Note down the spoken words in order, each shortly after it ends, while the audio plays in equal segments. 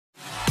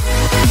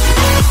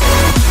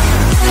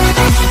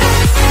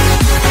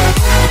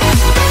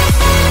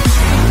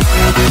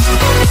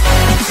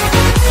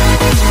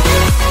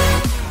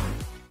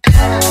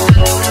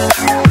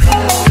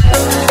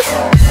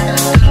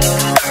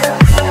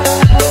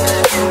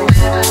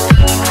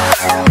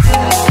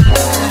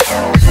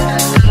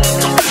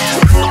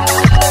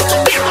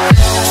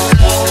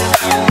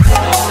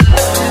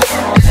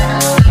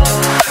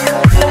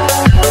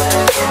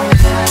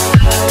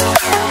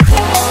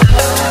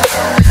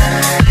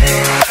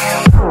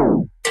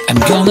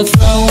gonna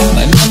throw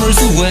my memories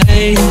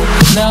away.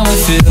 Now I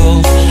feel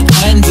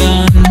I'm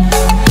done,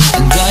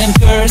 and I am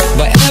cursed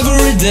by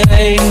every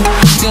day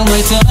till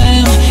my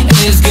time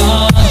is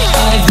gone.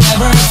 I've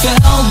never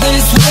felt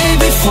this way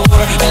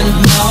before, and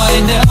now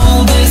I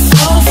know this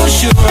all for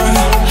sure.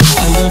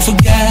 I won't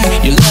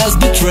forget your last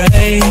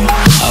betray.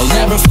 I'll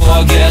never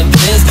forget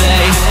this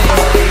day.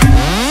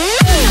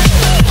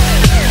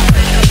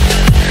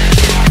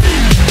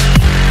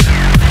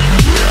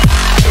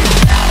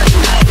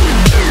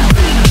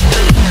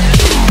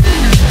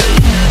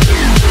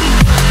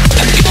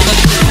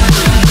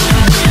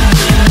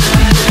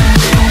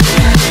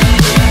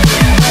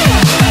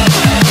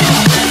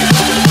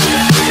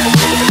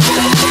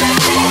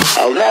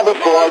 I'll never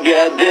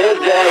forget this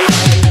day.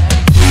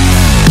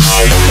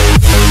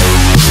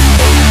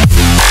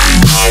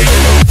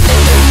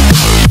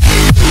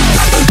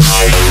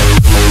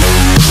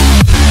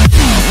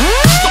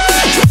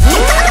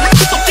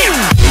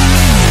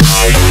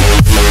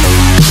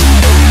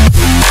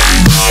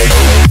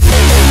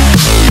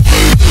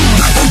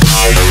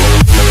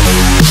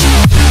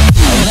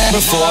 I'll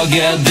never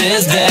forget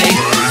this day.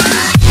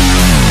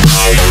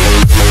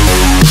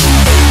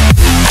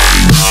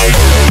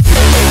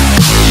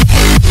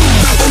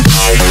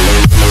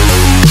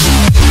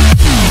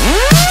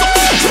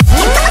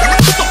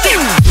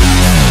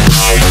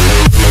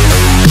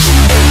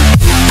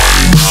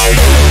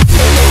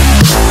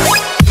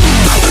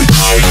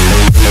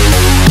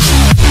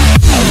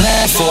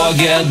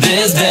 Forget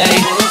this day.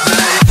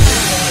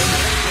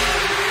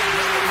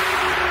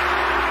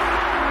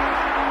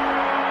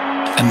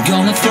 I'm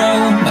gonna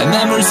throw my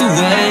memories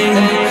away.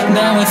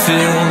 Now I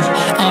feel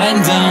I'm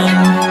done,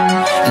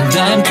 and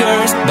I'm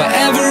cursed by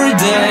every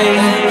day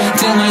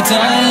till my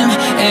time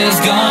is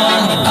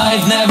gone.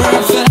 I've never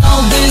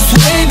felt this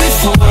way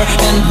before,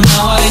 and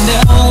now I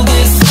know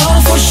this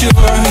all for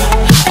sure.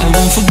 I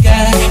won't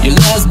forget your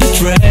last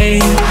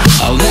betray.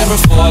 I'll never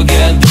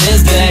forget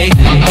this day.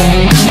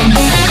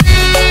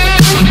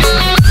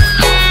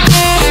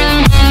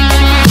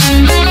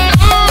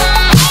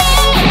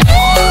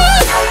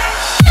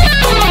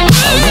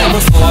 I'll never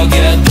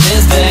forget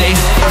this day.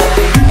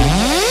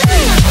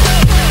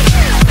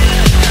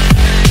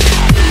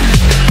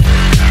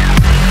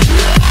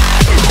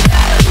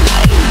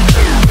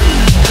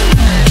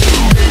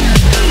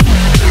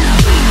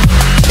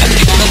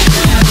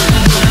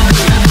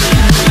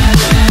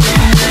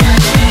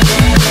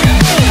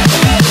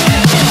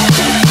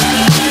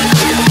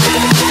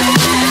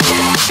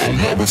 I'll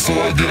never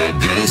forget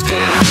this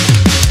day.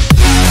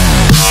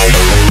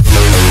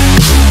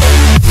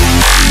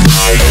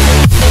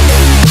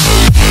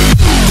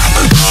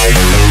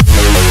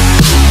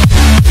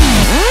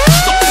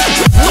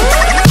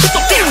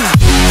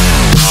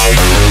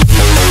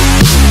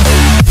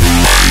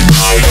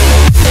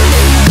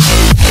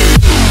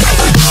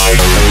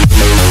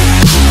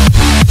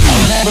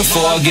 I'll never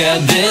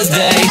forget this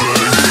day.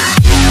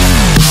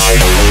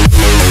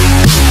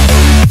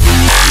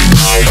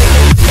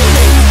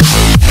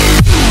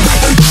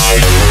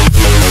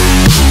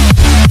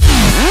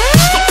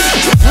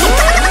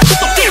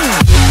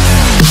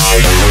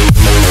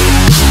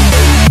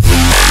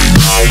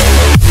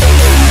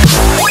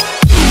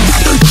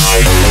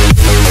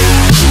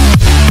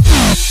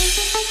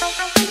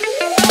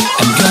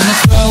 I'm gonna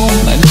throw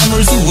my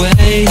memories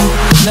away.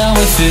 Now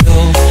I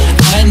feel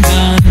I'm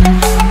done,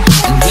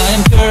 and I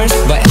am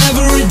cursed by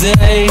every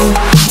day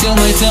till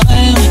my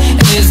time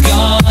is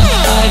gone.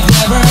 I've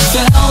never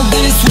felt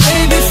this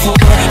way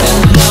before,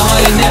 and now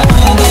I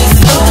know this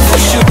all for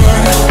sure.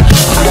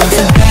 I won't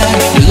forget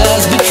your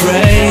last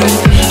betray.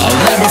 I'll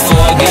never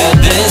forget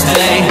this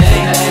day.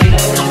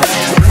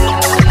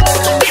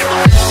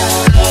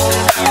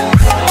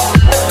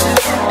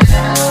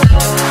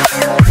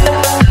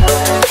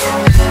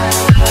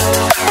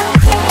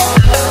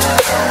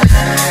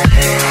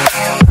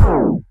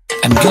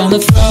 I'm gonna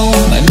throw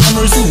my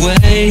memories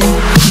away.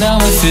 Now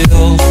I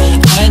feel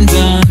I'm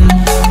done,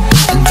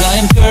 and I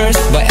am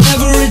cursed by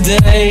every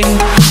day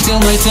till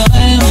my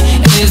time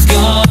is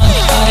gone.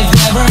 I've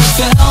never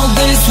felt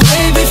this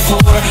way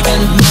before,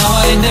 and now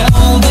I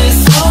know this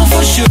all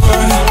for sure.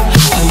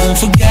 I won't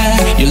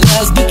forget your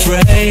last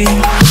betray.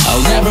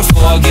 I'll never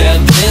forget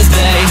this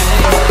day.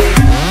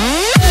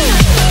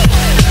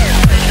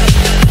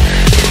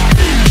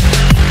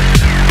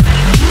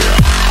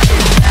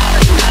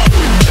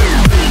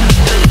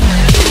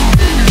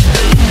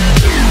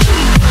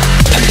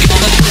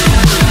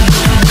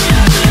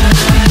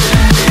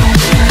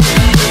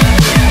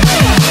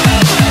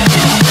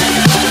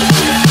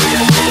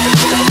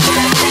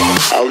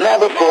 I'll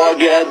never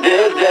forget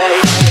this day.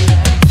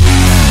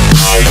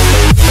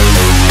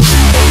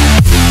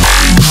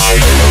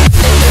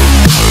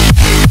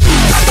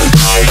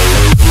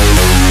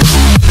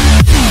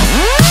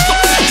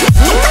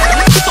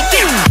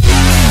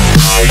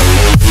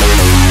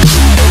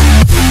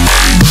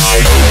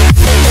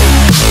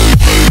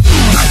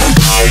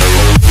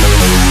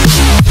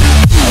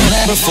 I'll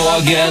never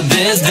forget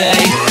this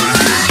day.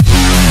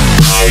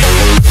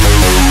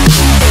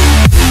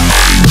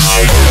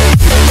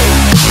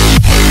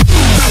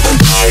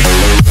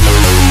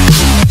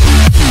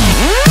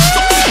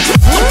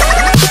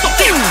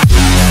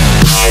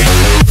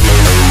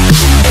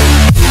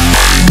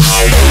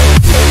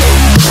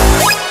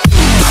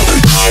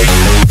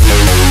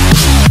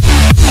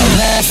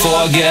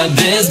 forget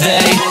this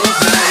day.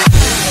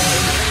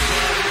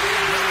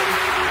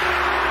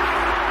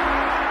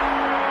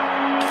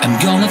 I'm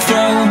gonna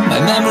throw my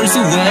memories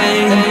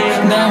away.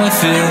 Now I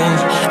feel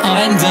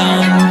I'm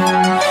done,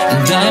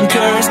 and I'm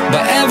cursed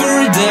by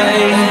every day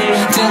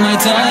till my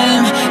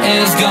time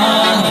is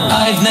gone.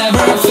 I've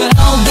never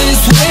felt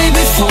this way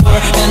before,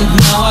 and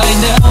now I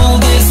know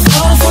this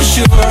all for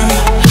sure.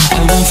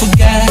 I won't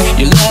forget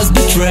your last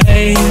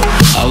betray.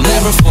 I'll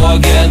never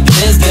forget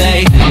this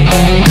day.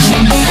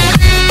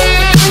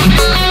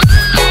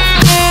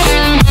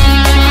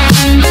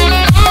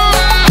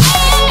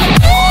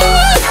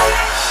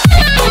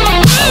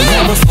 I'll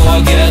never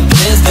forget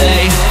this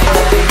day.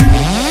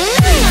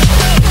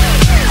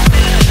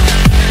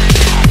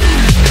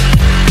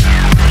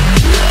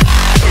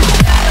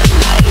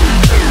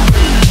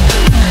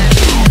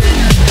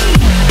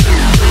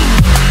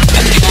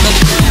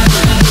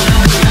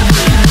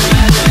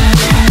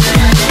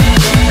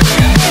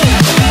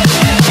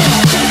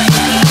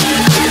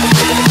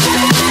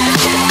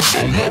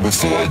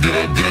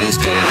 Forget this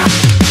day.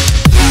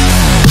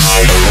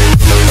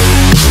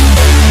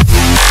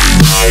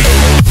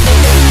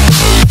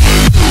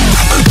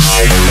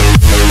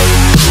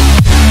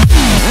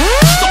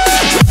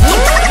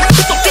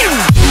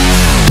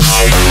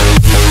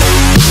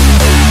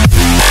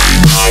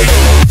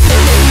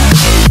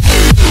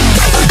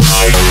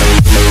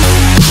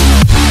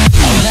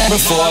 I'll never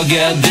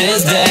forget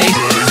this day.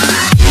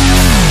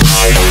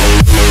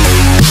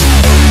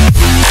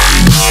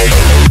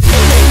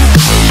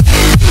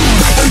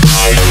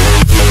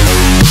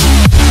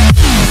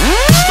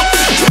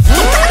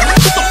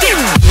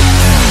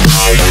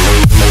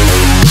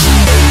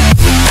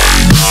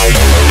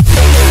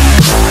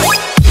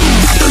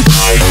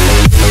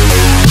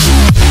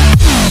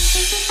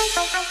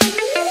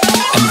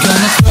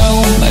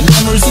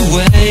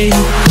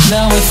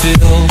 Now I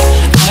feel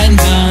I'm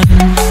done,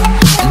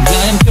 and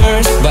I'm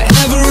cursed by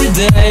every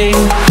day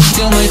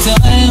till my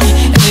time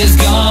is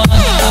gone.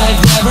 I've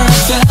never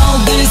felt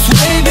this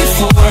way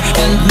before,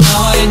 and now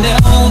I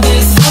know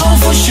this all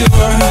for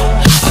sure.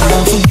 I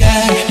won't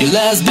forget your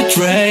last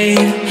betray.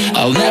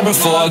 I'll never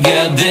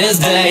forget this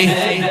day.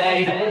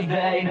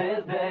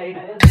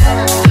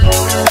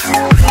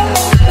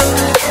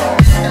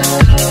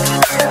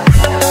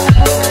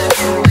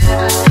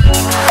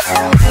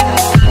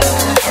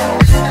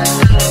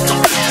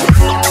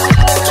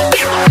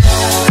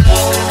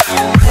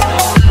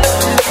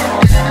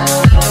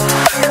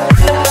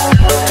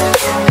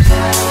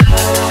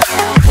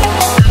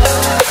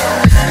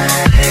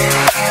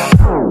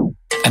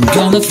 I'm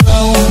gonna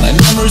throw my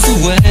memories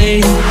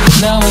away.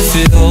 Now I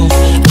feel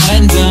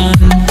I'm done,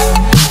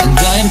 and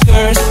I'm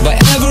cursed by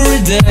every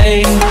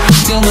day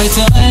till my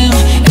time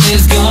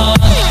is gone.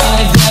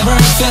 I've never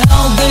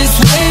felt this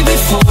way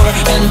before,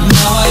 and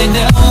now I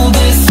know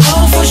this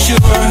all for sure.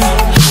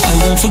 I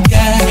won't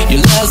forget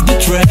your last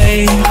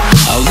betray.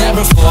 I'll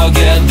never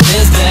forget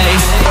this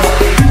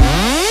day.